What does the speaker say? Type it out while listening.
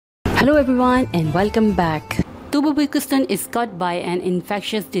Hello everyone and welcome back. Tuba Büyüküstün is caught by an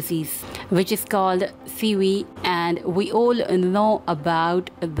infectious disease which is called Kizi, and we all know about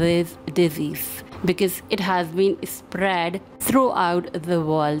this disease because it has been spread throughout the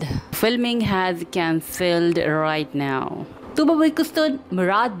world. Filming has cancelled right now. Tuba Büyüküstün,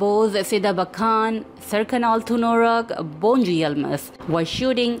 Murat Boz, Seda Bakan, Serkan Altunorak, Bonji Yilmaz was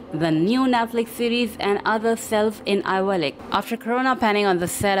shooting the new Netflix series and other self in Akyürek. After Corona panic on the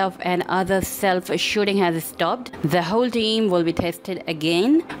set of and other self shooting has stopped, the whole team will be tested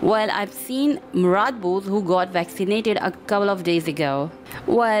again. Well, I've seen Murat Boz who got vaccinated a couple of days ago.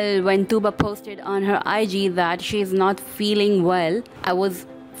 Well, when Tuba posted on her IG that she is not feeling well, I was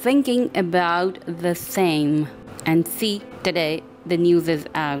thinking about the same. And see, today the news is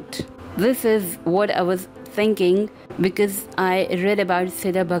out. This is what I was thinking because I read about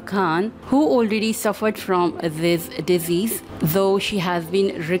Seda Bakan, who already suffered from this disease, though she has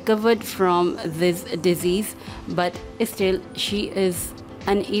been recovered from this disease, but still she is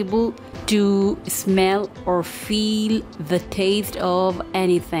unable to smell or feel the taste of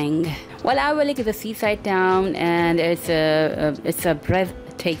anything. Well, Akyürek is a seaside town and it's a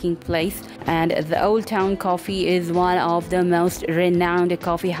breathtaking place, and the Old Town Coffee is one of the most renowned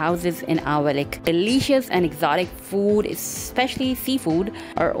coffee houses in Akyürek. Delicious and exotic food, especially seafood,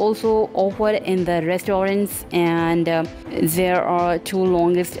 are also offered in the restaurants, and there are two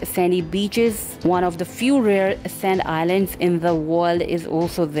longest sandy beaches. One of the few rare sand islands in the world is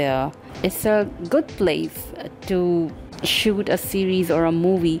also there. It's a good place to shoot a series or a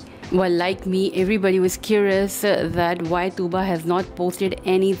movie. Well, like me, everybody was curious that why Tuba has not posted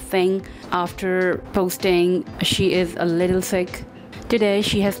anything after posting she is a little sick. Today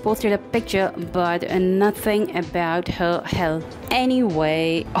she has posted a picture but nothing about her health.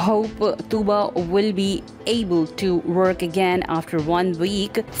 Anyway, hope Tuba will be able to work again after 1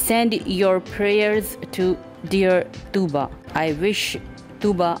 week. Send your prayers to dear Tuba. I wish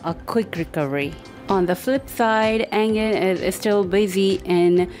Tuba a quick recovery. On the flip side, Engin is still busy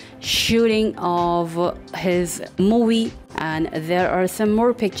in shooting of his movie, and there are some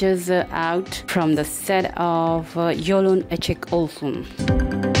more pictures out from the set of Yolun Açık Olsun.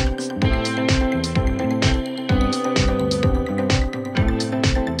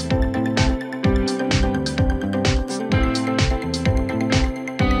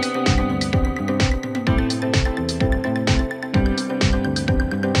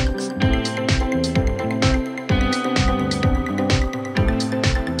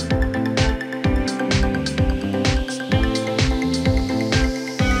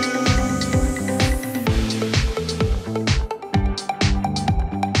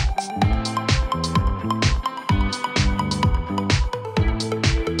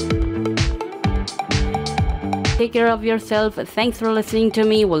 Take care of yourself. Thanks for listening to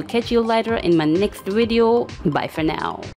me. We'll catch you later in my next video. Bye for now.